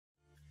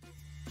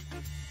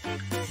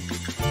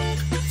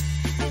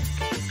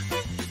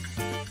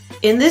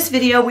In this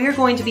video, we are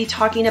going to be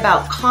talking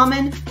about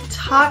common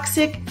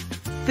toxic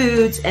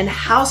foods and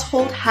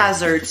household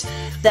hazards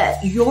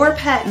that your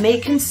pet may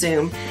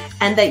consume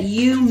and that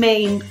you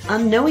may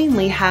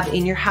unknowingly have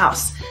in your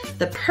house.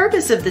 The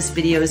purpose of this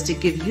video is to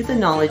give you the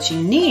knowledge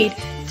you need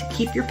to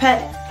keep your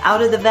pet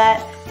out of the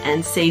vet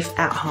and safe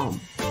at home.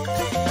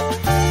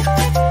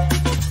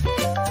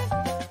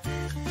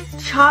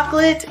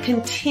 Chocolate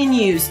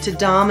continues to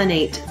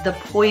dominate the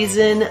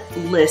poison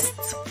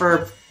lists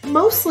for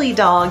mostly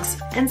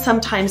dogs and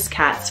sometimes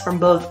cats from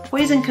both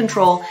Poison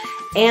Control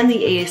and the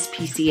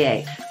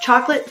ASPCA.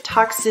 Chocolate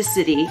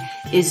toxicity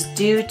is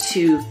due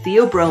to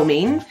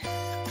theobromine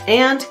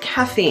and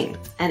caffeine,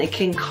 and it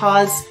can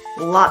cause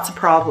lots of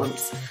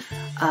problems.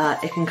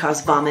 It can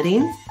cause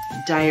vomiting,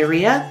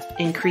 diarrhea,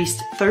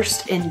 increased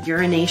thirst and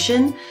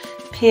urination,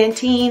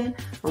 panting,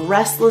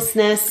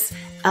 restlessness,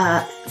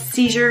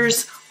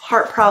 seizures,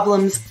 heart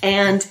problems,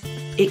 and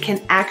it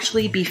can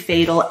actually be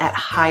fatal at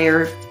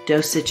higher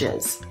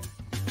dosages.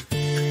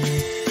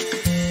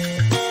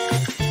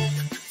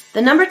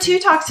 The number 2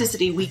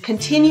 toxicity we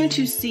continue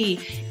to see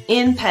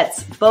in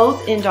pets,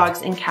 both in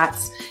dogs and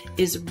cats,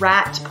 is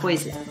rat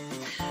poison.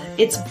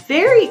 It's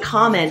very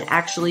common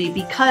actually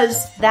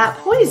because that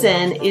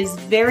poison is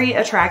very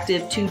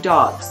attractive to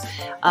dogs.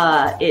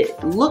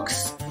 It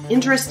looks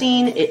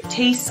interesting, it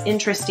tastes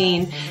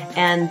interesting,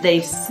 and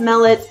they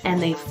smell it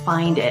and they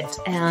find it.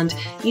 And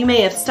you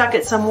may have stuck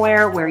it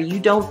somewhere where you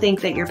don't think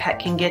that your pet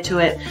can get to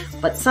it,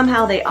 but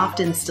somehow they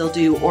often still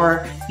do,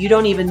 or you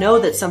don't even know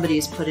that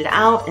somebody's put it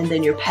out and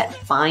then your pet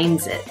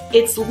finds it.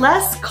 It's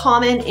less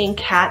common in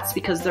cats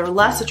because they're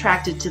less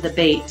attracted to the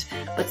bait,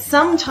 but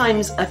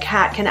sometimes a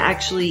cat can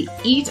actually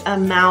eat a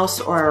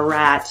mouse or a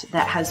rat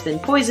that has been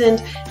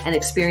poisoned and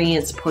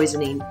experience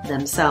poisoning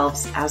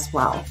themselves as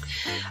well.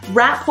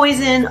 Rat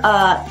poison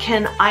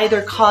can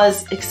either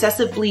cause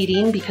excessive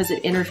bleeding because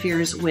it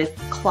interferes with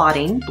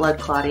clotting, blood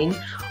clotting,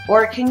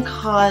 or it can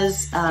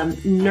cause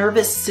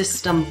nervous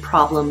system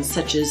problems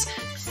such as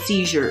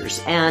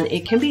seizures, and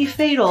it can be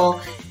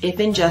fatal if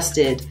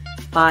ingested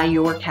by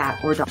your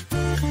cat or dog.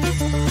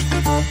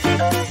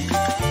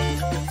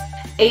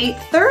 A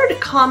third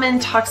common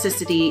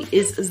toxicity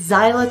is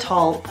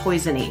xylitol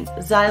poisoning.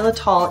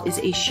 Xylitol is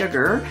a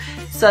sugar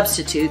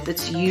substitute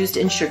that's used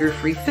in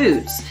sugar-free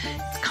foods.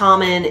 It's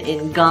common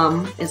in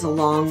gum, is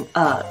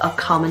a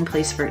common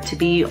place for it to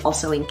be,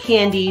 also in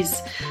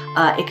candies.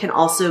 It can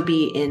also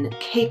be in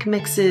cake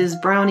mixes,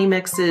 brownie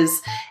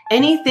mixes.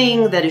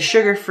 Anything that is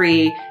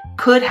sugar-free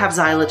could have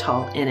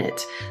xylitol in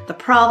it. The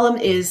problem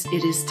is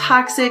it is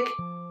toxic,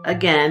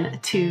 again,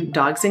 to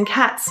dogs and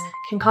cats.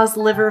 Can cause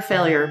liver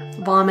failure,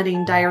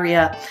 vomiting,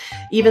 diarrhea.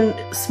 Even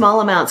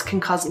small amounts can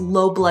cause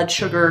low blood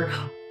sugar,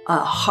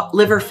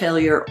 liver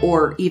failure,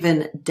 or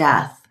even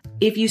death.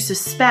 If you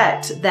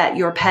suspect that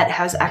your pet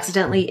has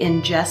accidentally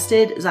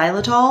ingested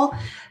xylitol,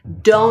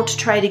 don't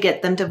try to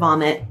get them to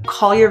vomit.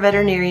 Call your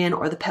veterinarian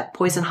or the pet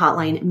poison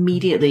hotline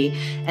immediately.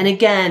 And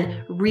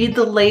again, read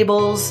the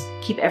labels,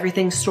 keep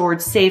everything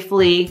stored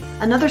safely.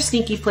 Another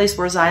sneaky place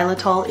where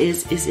xylitol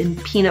is in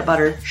peanut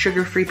butter,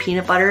 sugar-free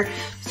peanut butter.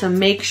 So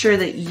make sure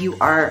that you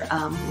are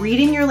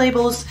reading your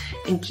labels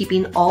and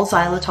keeping all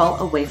xylitol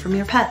away from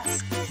your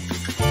pets.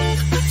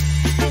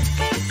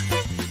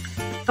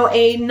 So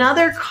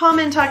another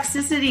common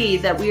toxicity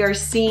that we are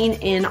seeing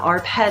in our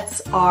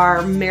pets are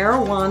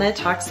marijuana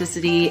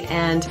toxicity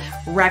and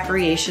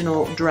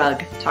recreational drug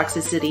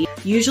toxicity.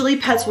 Usually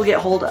pets will get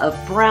hold of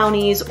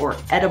brownies or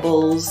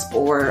edibles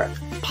or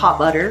pot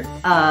butter,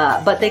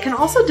 but they can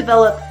also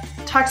develop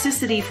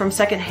toxicity from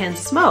secondhand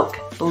smoke,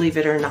 believe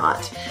it or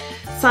not.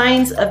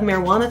 Signs of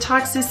marijuana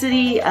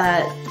toxicity,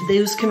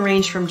 those can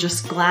range from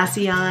just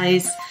glassy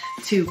eyes,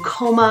 to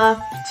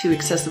coma, to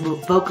excessive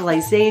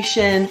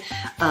vocalization,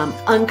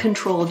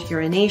 uncontrolled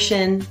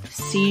urination,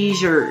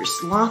 seizures,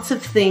 lots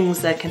of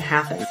things that can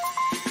happen.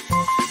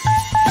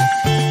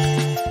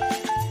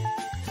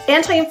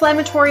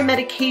 Anti-inflammatory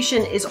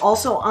medication is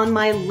also on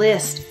my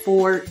list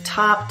for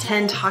top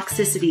 10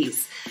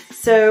 toxicities.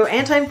 So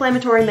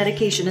anti-inflammatory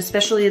medication,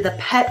 especially the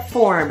pet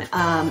form,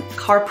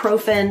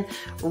 carprofen,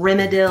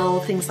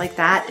 Rimadyl, things like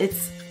that,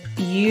 it's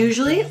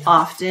usually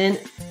often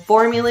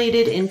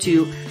formulated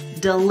into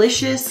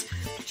delicious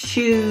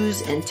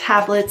chews and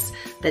tablets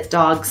that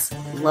dogs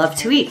love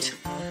to eat.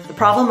 The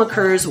problem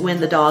occurs when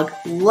the dog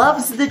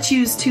loves the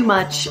chews too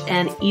much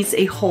and eats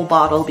a whole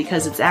bottle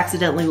because it's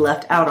accidentally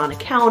left out on a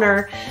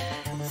counter.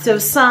 So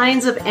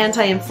signs of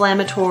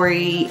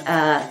anti-inflammatory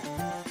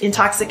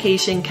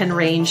intoxication can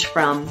range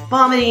from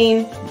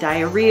vomiting,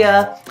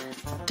 diarrhea,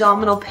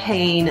 abdominal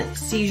pain,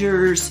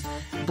 seizures,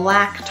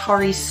 black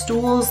tarry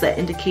stools that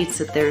indicates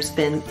that there's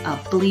been a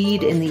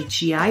bleed in the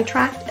GI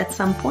tract at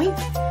some point.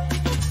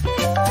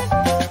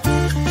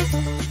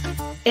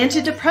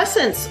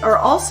 Antidepressants are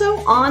also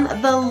on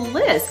the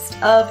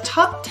list of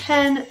top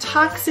 10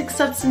 toxic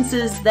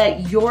substances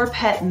that your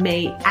pet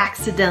may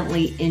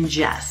accidentally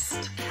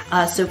ingest.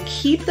 So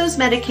keep those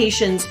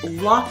medications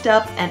locked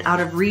up and out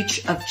of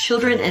reach of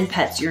children and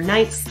pets. Your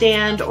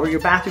nightstand or your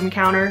bathroom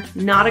counter,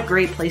 not a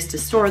great place to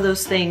store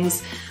those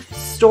things.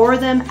 Store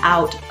them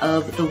out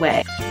of the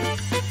way.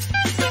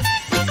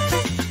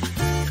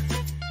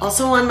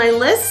 Also on my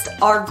list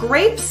are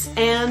grapes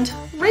and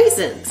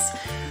raisins.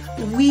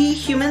 We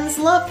humans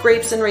love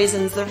grapes and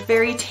raisins. They're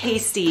very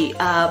tasty,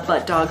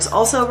 but dogs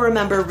also,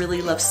 remember,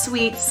 really love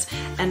sweets,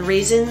 and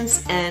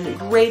raisins and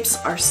grapes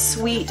are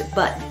sweet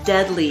but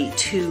deadly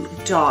to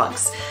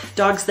dogs.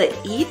 Dogs that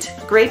eat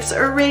grapes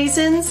or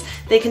raisins,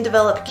 they can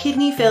develop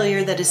kidney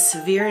failure that is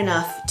severe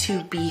enough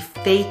to be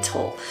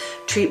fatal.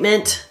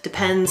 Treatment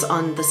depends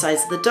on the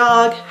size of the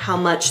dog, how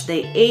much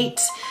they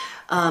ate,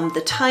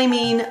 the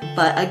timing,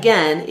 but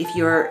again, if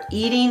you're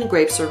eating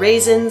grapes or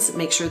raisins,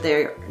 make sure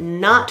they're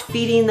not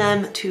feeding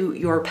them to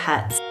your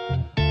pets.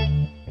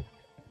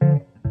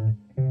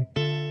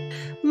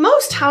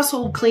 Most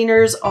household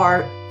cleaners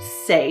are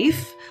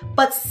safe,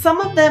 but some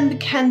of them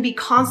can be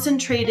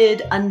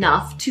concentrated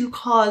enough to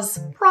cause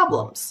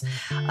problems.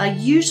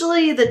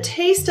 Usually the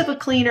taste of a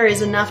cleaner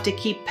is enough to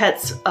keep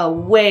pets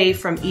away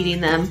from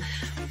eating them,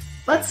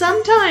 but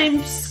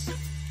sometimes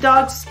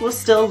dogs will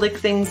still lick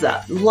things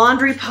up.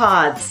 Laundry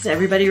pods,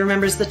 everybody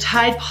remembers the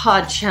Tide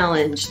Pod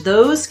Challenge.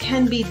 Those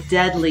can be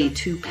deadly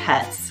to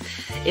pets.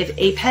 If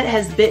a pet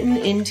has bitten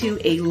into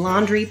a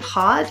laundry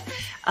pod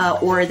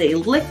or they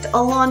licked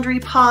a laundry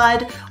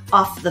pod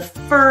off the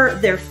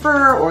their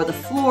fur or the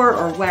floor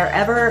or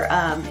wherever,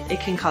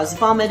 it can cause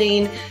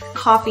vomiting,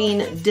 coughing,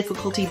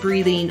 difficulty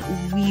breathing,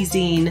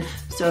 wheezing.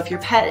 So if your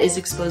pet is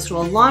exposed to a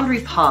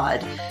laundry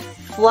pod,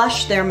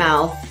 flush their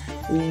mouth,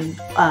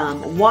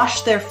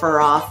 wash their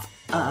fur off,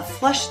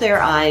 flush their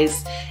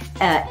eyes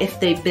if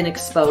they've been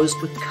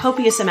exposed with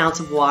copious amounts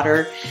of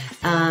water,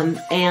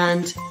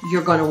 and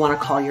you're going to want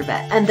to call your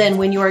vet. And then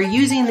when you are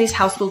using these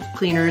household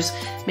cleaners,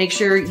 make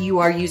sure you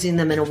are using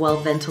them in a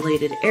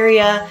well-ventilated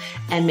area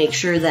and make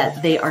sure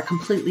that they are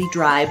completely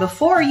dry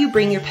before you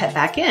bring your pet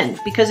back in.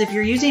 Because if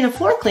you're using a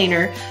floor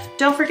cleaner,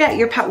 don't forget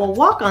your pet will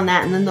walk on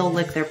that and then they'll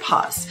lick their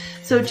paws.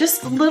 So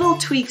just little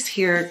tweaks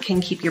here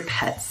can keep your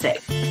pet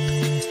safe.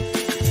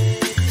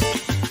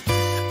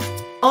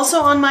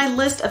 Also on my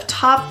list of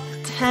top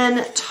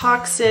 10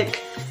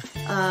 toxic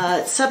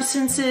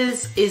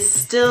substances is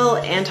still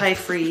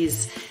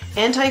antifreeze.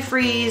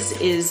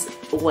 Antifreeze is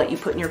what you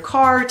put in your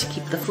car to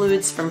keep the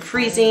fluids from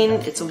freezing.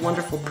 It's a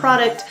wonderful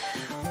product,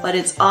 but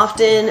it's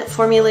often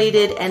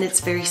formulated and it's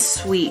very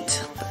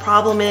sweet. The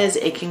problem is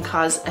it can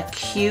cause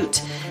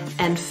acute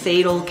and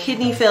fatal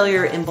kidney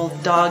failure in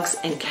both dogs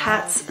and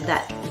cats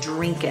that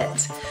drink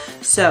it.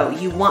 So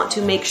you want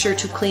to make sure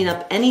to clean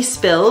up any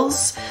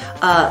spills.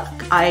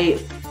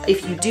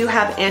 If you do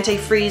have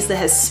antifreeze that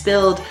has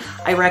spilled,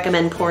 I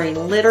recommend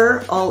pouring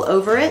litter all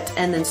over it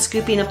and then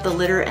scooping up the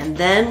litter and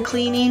then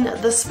cleaning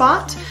the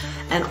spot.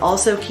 And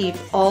also keep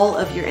all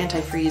of your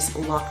antifreeze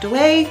locked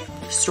away,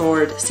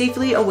 stored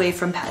safely away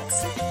from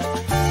pets.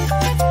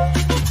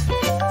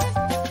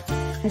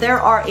 There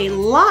are a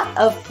lot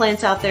of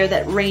plants out there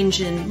that range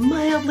in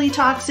mildly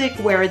toxic,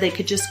 where they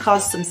could just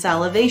cause some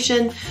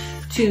salivation,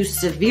 to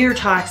severe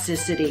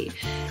toxicity.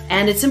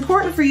 And it's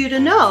important for you to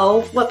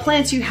know what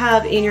plants you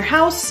have in your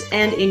house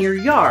and in your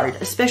yard,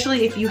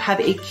 especially if you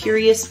have a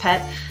curious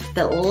pet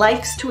that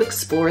likes to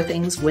explore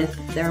things with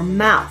their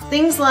mouth.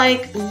 Things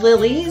like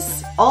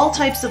lilies, all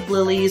types of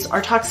lilies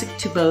are toxic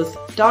to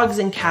both dogs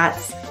and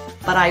cats,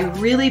 but I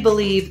really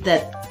believe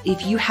that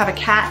if you have a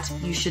cat,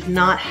 you should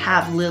not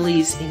have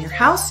lilies in your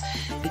house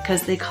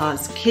because they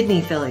cause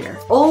kidney failure.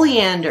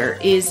 Oleander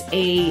is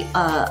a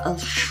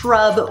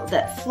shrub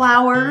that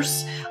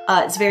flowers.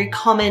 It's very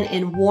common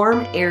in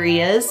warm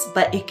areas,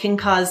 but it can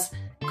cause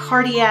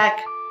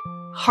cardiac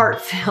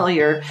heart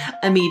failure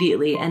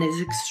immediately and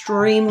is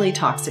extremely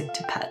toxic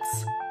to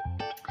pets.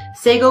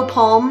 Sago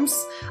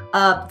palms,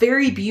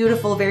 very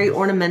beautiful, very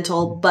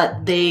ornamental,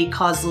 but they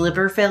cause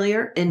liver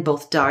failure in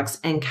both dogs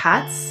and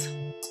cats.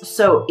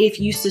 So if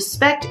you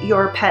suspect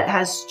your pet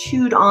has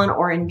chewed on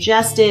or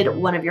ingested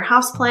one of your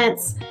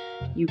houseplants,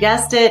 you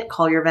guessed it,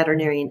 call your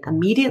veterinarian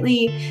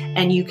immediately,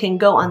 and you can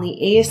go on the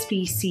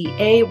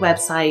ASPCA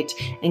website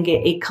and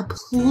get a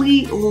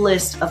complete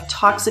list of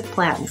toxic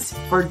plants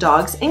for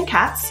dogs and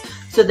cats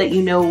so that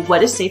you know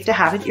what is safe to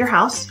have at your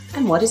house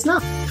and what is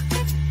not.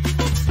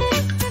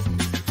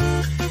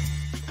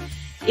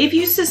 If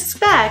you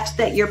suspect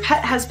that your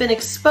pet has been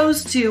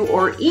exposed to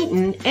or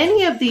eaten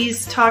any of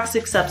these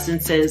toxic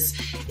substances,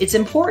 it's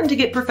important to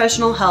get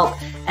professional help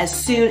as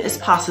soon as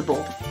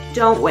possible.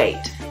 Don't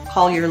wait.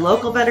 Call your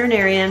local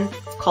veterinarian,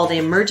 call the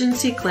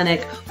emergency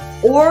clinic,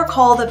 or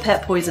call the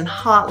pet poison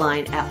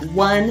hotline at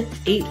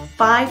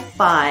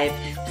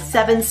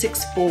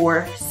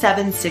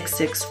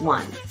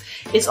 1-855-764-7661.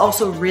 It's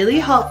also really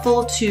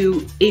helpful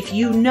to, if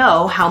you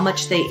know how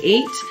much they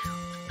ate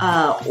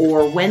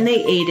or when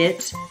they ate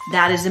it,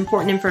 that is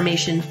important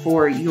information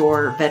for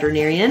your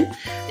veterinarian.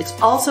 It's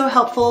also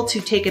helpful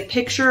to take a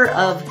picture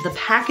of the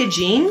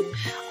packaging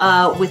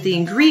with the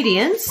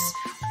ingredients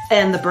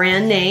and the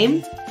brand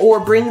name, or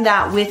bring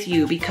that with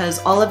you, because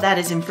all of that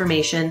is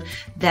information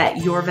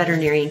that your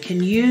veterinarian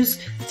can use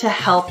to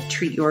help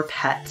treat your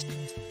pet.